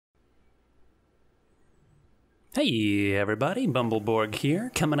Hey everybody, Bumbleborg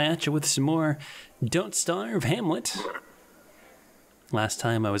here, coming at you with some more Don't Starve Hamlet. Last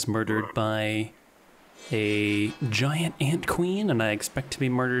time I was murdered by a giant ant queen, and I expect to be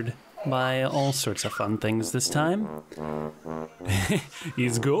murdered by all sorts of fun things this time.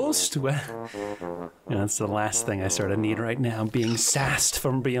 He's ghost? Well, that's the last thing I sort of need right now, being sassed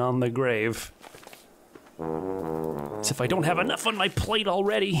from beyond the grave. As if I don't have enough on my plate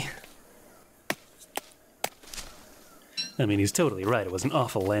already. I mean, he's totally right. It was an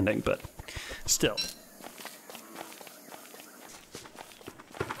awful landing, but still.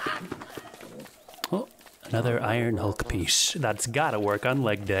 Oh, another Iron Hulk piece. That's gotta work on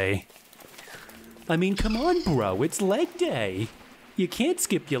leg day. I mean, come on, bro. It's leg day. You can't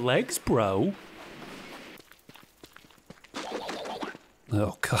skip your legs, bro.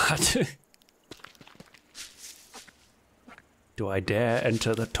 Oh, God. Do I dare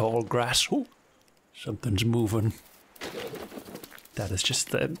enter the tall grass? Oh, something's moving. That is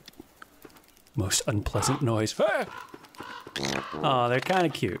just the most unpleasant noise. Oh, they're kind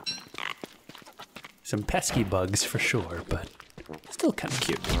of cute. Some pesky bugs for sure, but still kind of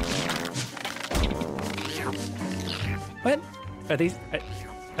cute. What? Are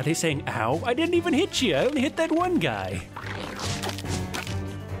they saying ow? I didn't even hit you. I only hit that one guy.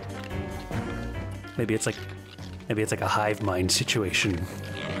 Maybe it's like a hive mind situation.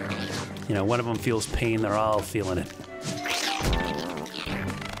 You know, one of them feels pain, they're all feeling it.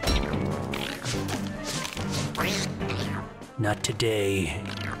 Not today.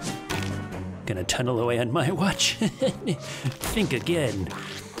 Gonna tunnel away on my watch. Think again.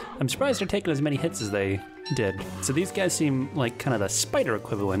 I'm surprised they're taking as many hits as they did. So these guys seem like kind of the spider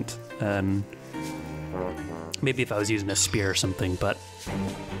equivalent. Maybe if I was using a spear or something, but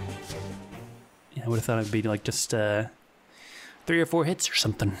yeah, I would have thought it'd be like just 3 or 4 hits or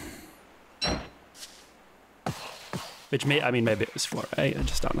something. Which maybe it was 4. I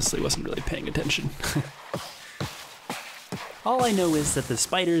just honestly wasn't really paying attention. All I know is that the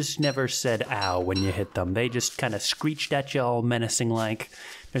spiders never said ow when you hit them. They just kind of screeched at you all menacing like.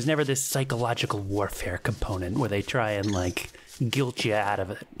 There's never this psychological warfare component where they try and like guilt you out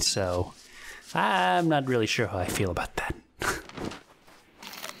of it. So I'm not really sure how I feel about that.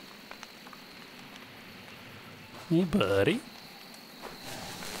 Hey buddy.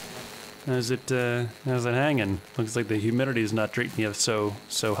 How's it hanging? Looks like the humidity's not treating you so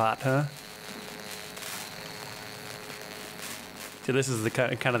hot, huh? So this is the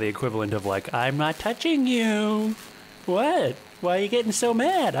kind of the equivalent of like, I'm not touching you. What? Why are you getting so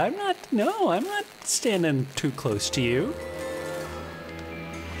mad? I'm not standing too close to you.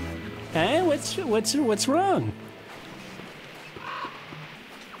 Hey, what's wrong?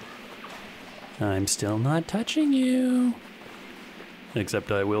 I'm still not touching you.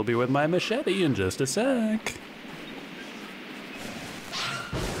 Except I will be with my machete in just a sec.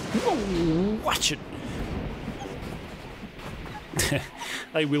 Whoa, watch it.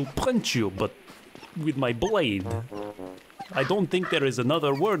 I will punch you, but with my blade. I don't think there is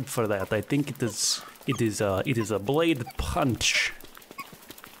another word for that. I think it is a blade punch.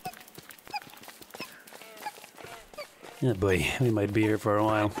 Oh boy, we might be here for a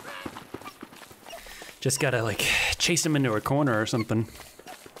while. Just gotta like chase him into a corner or something.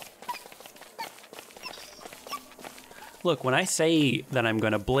 Look, when I say that I'm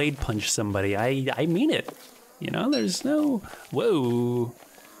gonna blade punch somebody, I mean it. You know, there's no... Whoa.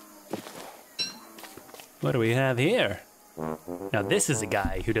 What do we have here? Now this is a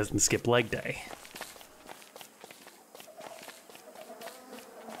guy who doesn't skip leg day.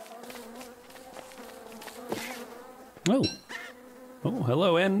 Oh. Oh,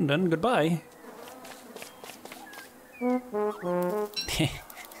 hello and goodbye.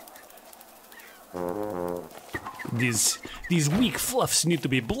 These weak fluffs need to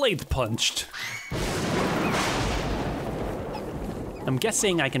be blade punched. I'm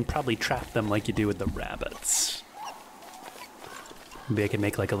guessing I can probably trap them like you do with the rabbits. Maybe I can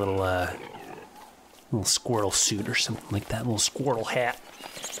make like a little squirrel suit or something like that, a little squirrel hat.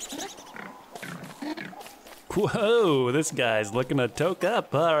 Whoa, this guy's looking to toke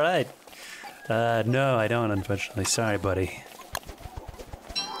up, all right. No, I don't, unfortunately. Sorry, buddy.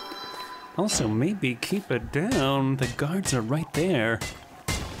 Also, maybe keep it down. The guards are right there.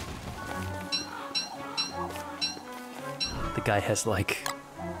 The guy has like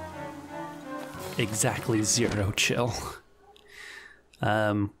exactly 0 chill.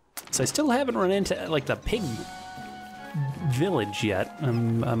 So I still haven't run into like the pig village yet.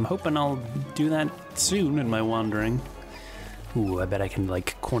 I'm hoping I'll do that soon in my wandering. Ooh, I bet I can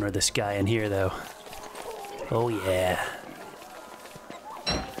like corner this guy in here though. Oh yeah.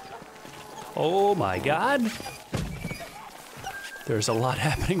 Oh my god. There's a lot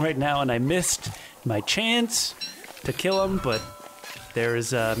happening right now, and I missed my chance to kill him, but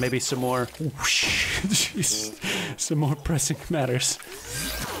there's maybe some more. Jeez, some more pressing matters.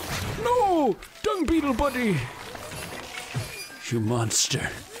 No! Dung beetle buddy! You monster.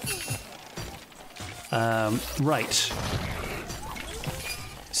 Right.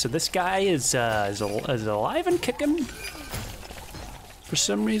 So this guy is alive and kicking for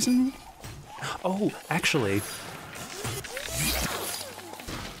some reason. Oh, actually,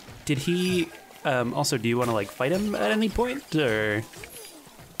 did he? Also, do you want to like fight him at any point, or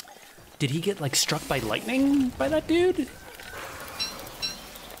did he get like struck by lightning by that dude?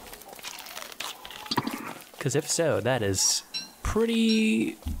 Because if so, that is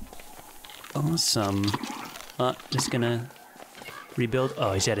pretty awesome. Just gonna rebuild.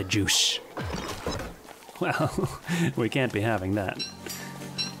 Oh, he's out of juice. Well, we can't be having that.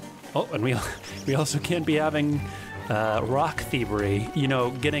 Oh, and we also can't be having rock thievery. You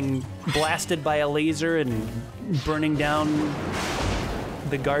know, getting blasted by a laser and burning down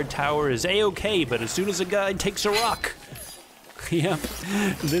the guard tower is a-okay, but as soon as a guy takes a rock, yep,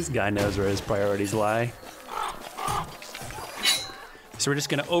 this guy knows where his priorities lie. So we're just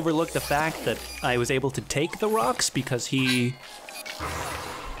gonna overlook the fact that I was able to take the rocks because he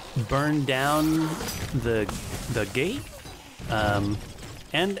burned down the gate,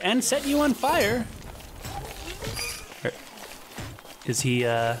 and set you on fire. Is he,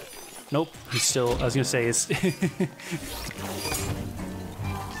 nope, he's still, I was gonna say, is,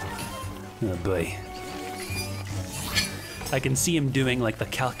 oh boy. I can see him doing like the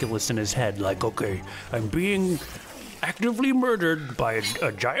calculus in his head, like, okay, I'm being actively murdered by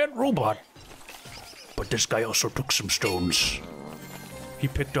a giant robot, but this guy also took some stones. He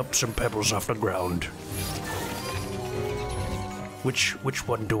picked up some pebbles off the ground. Which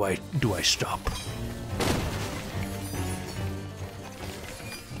one do I stop?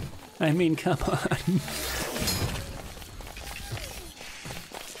 I mean, come on.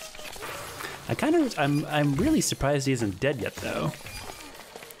 I'm really surprised he isn't dead yet, though.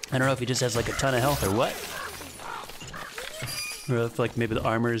 I don't know if he just has like a ton of health or what. Or if like maybe the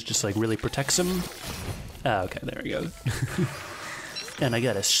armor is just like really protects him. Oh, okay, there we go. And I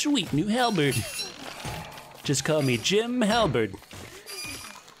got a sweet new halberd. Just call me Jim Halberd.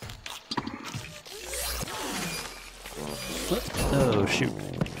 Oh, shoot.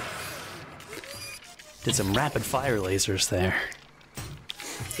 Did some rapid fire lasers there.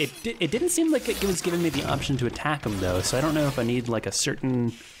 It didn't seem like it was giving me the option to attack him though, so I don't know if I need like a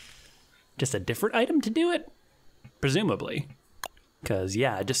certain, just a different item to do it? Presumably. Cause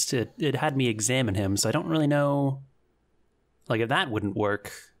yeah, it had me examine him, so I don't really know, like if that wouldn't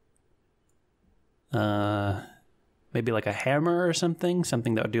work. Maybe like a hammer or something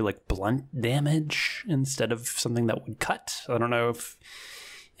that would do like blunt damage instead of something that would cut. I don't know if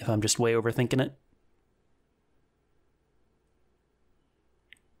I'm just way overthinking it.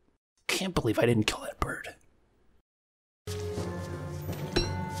 Can't believe I didn't kill that bird.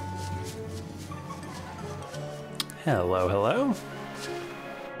 Hello, hello.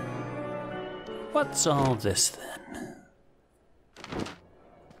 What's all this then?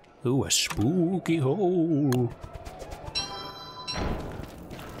 Ooh, a spooky hole.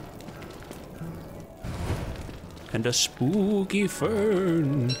 And a spooky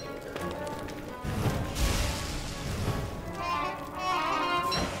fern.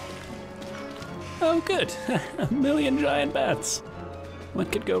 Oh, good. A million giant bats.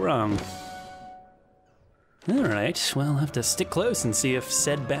 What could go wrong? All right, well, I'll have to stick close and see if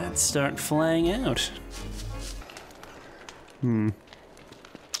said bats start flying out.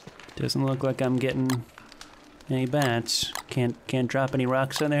 Doesn't look like I'm getting any bats. Can't drop any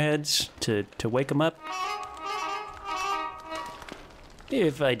rocks on their heads to wake them up.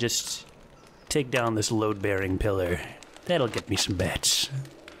 If I just take down this load-bearing pillar, that'll get me some bats.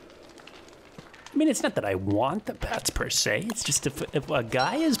 I mean, it's not that I want the bats per se, it's just if a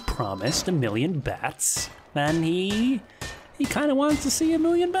guy is promised 1 million bats, then he kind of wants to see 1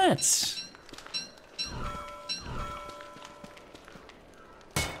 million bats.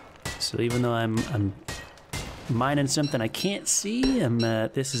 So even though I'm mining something I can't see,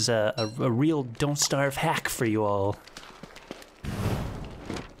 this is a real don't starve hack for you all.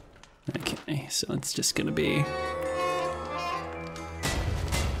 Okay, so it's just gonna be...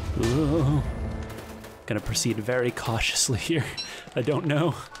 Ooh. Gonna proceed very cautiously here. I don't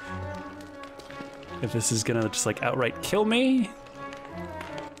know if this is gonna just like outright kill me.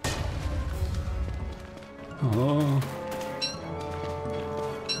 Oh.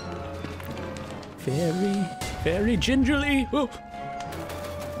 Very, very gingerly. Oh.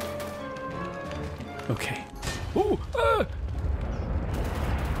 Okay. Ooh, ah.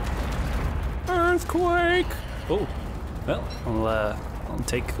 earthquake! Oh, well, I'll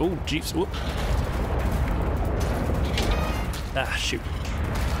take, oh, jeeps, whoop. Ah, shoot.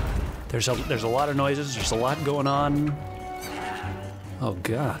 There's a lot of noises, there's a lot going on. Oh,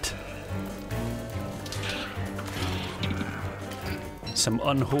 God. Some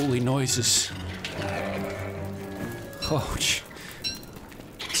unholy noises. Oh,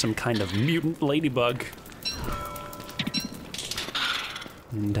 some kind of mutant ladybug.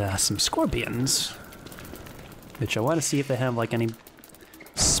 And some scorpions. Which I want to see if they have like any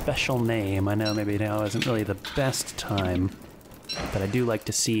special name. I know maybe now isn't really the best time, but I do like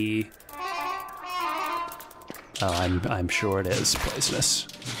to see. Oh, I'm sure it is poisonous.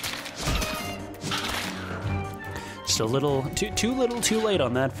 Just a little too little, too late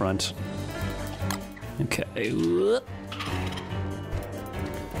on that front. Okay. Oh,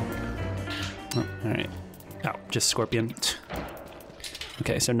 all right. Oh, just scorpion.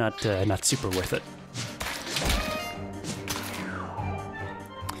 Okay, so not super worth it.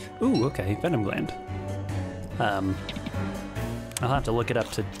 Ooh, okay, venom gland. I'll have to look it up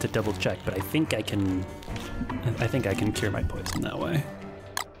to double check, but I think I can cure my poison that way.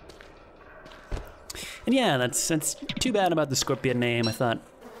 And yeah, that's too bad about the scorpion name. I thought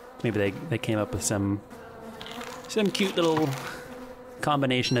maybe they came up with some cute little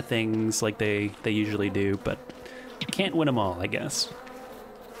combination of things like they usually do, but can't win them all, I guess.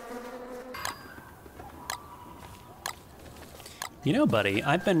 You know, buddy,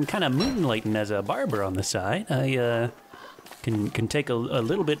 I've been kind of moonlighting as a barber on the side. I can take a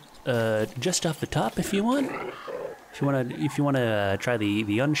little bit just off the top if you want. If you wanna try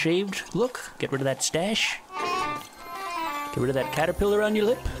the unshaved look, get rid of that stash, get rid of that caterpillar on your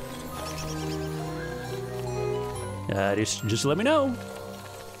lip. Just let me know.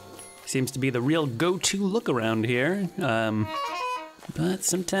 Seems to be the real go-to look around here. But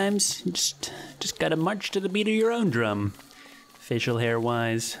sometimes you just gotta march to the beat of your own drum. Facial hair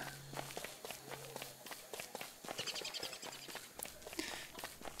wise.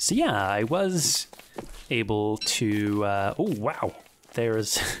 So yeah, I was able to, oh wow,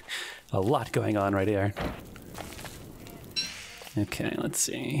 there's a lot going on right here. Okay, let's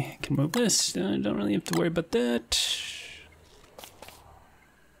see, can move this, don't really have to worry about that.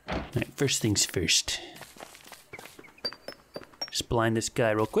 All right, first things first. Just blind this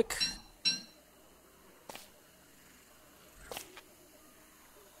guy real quick.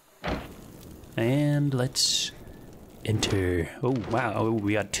 And let's enter. Oh wow,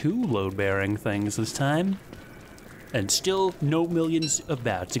 we got 2 load-bearing things this time. And still no millions of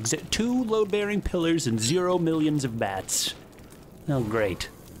bats. 2 load-bearing pillars and 0 millions of bats. Oh, great.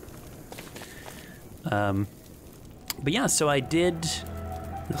 But yeah, so I did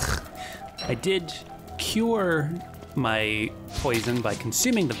cure my poison by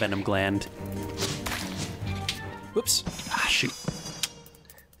consuming the venom gland. Whoops, ah, shoot.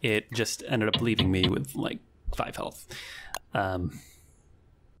 It just ended up leaving me with like 5 health. And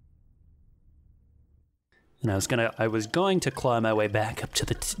I was going to claw my way back up to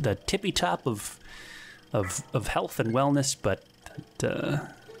the tippy top of health and wellness, but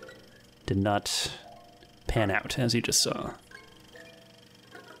that did not pan out, as you just saw.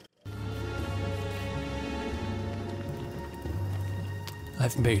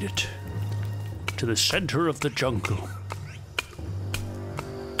 I've made it to the center of the jungle.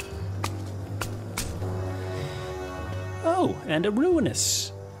 Oh, and a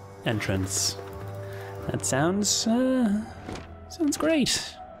ruinous entrance. That sounds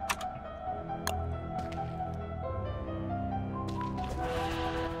great.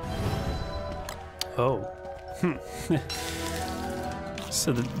 Oh.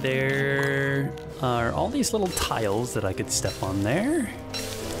 So there are all these little tiles that I could step on there.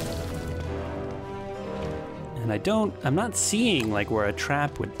 And I'm not seeing like where a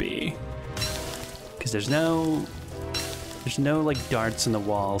trap would be. Because there's no like darts in the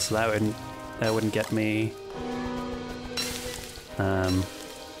wall, so that wouldn't get me. I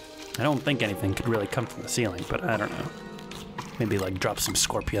don't think anything could really come from the ceiling, but I don't know. Maybe like drop some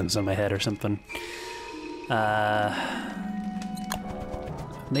scorpions on my head or something.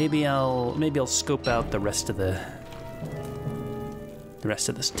 Maybe I'll scope out the rest of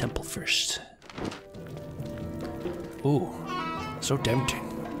this temple first. Ooh, so tempting.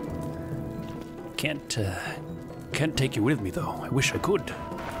 Can't take you with me though. I wish I could.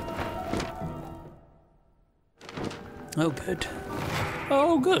 Oh, good.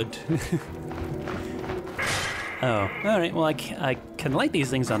 Oh, good. Oh, all right. Well, I can light these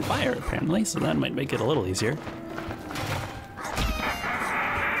things on fire apparently, so that might make it a little easier.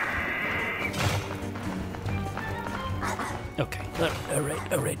 Okay.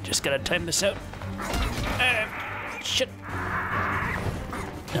 All right. Just gotta time this out. Shit.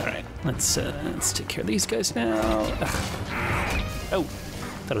 All right, let's take care of these guys now. Ugh. Oh,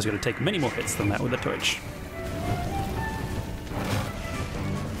 thought I was gonna take many more hits than that with a torch.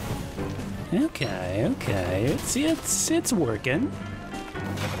 Okay. It's working.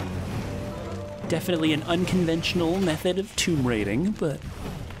 Definitely an unconventional method of tomb raiding, but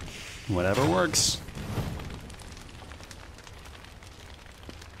whatever works.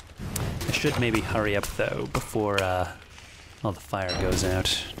 I should maybe hurry up though before all the fire goes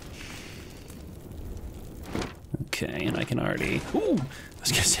out. Okay, and I can already. Ooh, I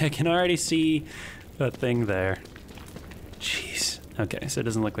was gonna say I can already see that thing there. Jeez. Okay, so it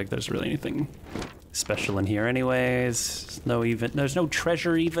doesn't look like there's really anything special in here anyways. There's no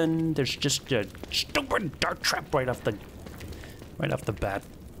treasure even. There's just a stupid dart trap right off the bat.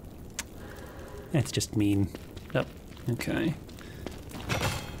 That's just mean. Oh, okay.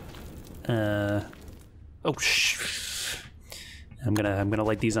 Oh shh. I'm gonna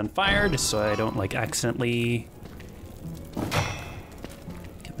light these on fire just so I don't like accidentally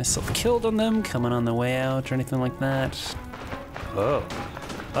get myself killed on them coming on the way out or anything like that. Oh.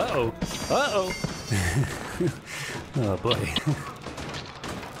 Uh-oh. Uh-oh. Oh boy.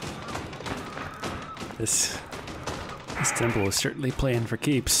 This temple is certainly playing for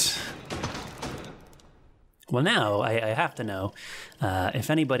keeps. Well, now I have to know if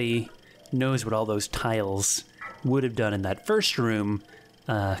anybody knows what all those tiles would have done in that first room.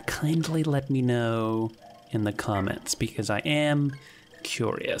 Kindly let me know in the comments because I am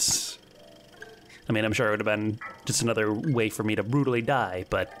curious. I mean, I'm sure it would have been just another way for me to brutally die,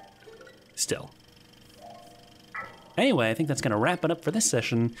 but still. Anyway, I think that's going to wrap it up for this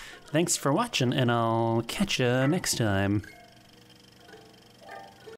session. Thanks for watching, and I'll catch you next time.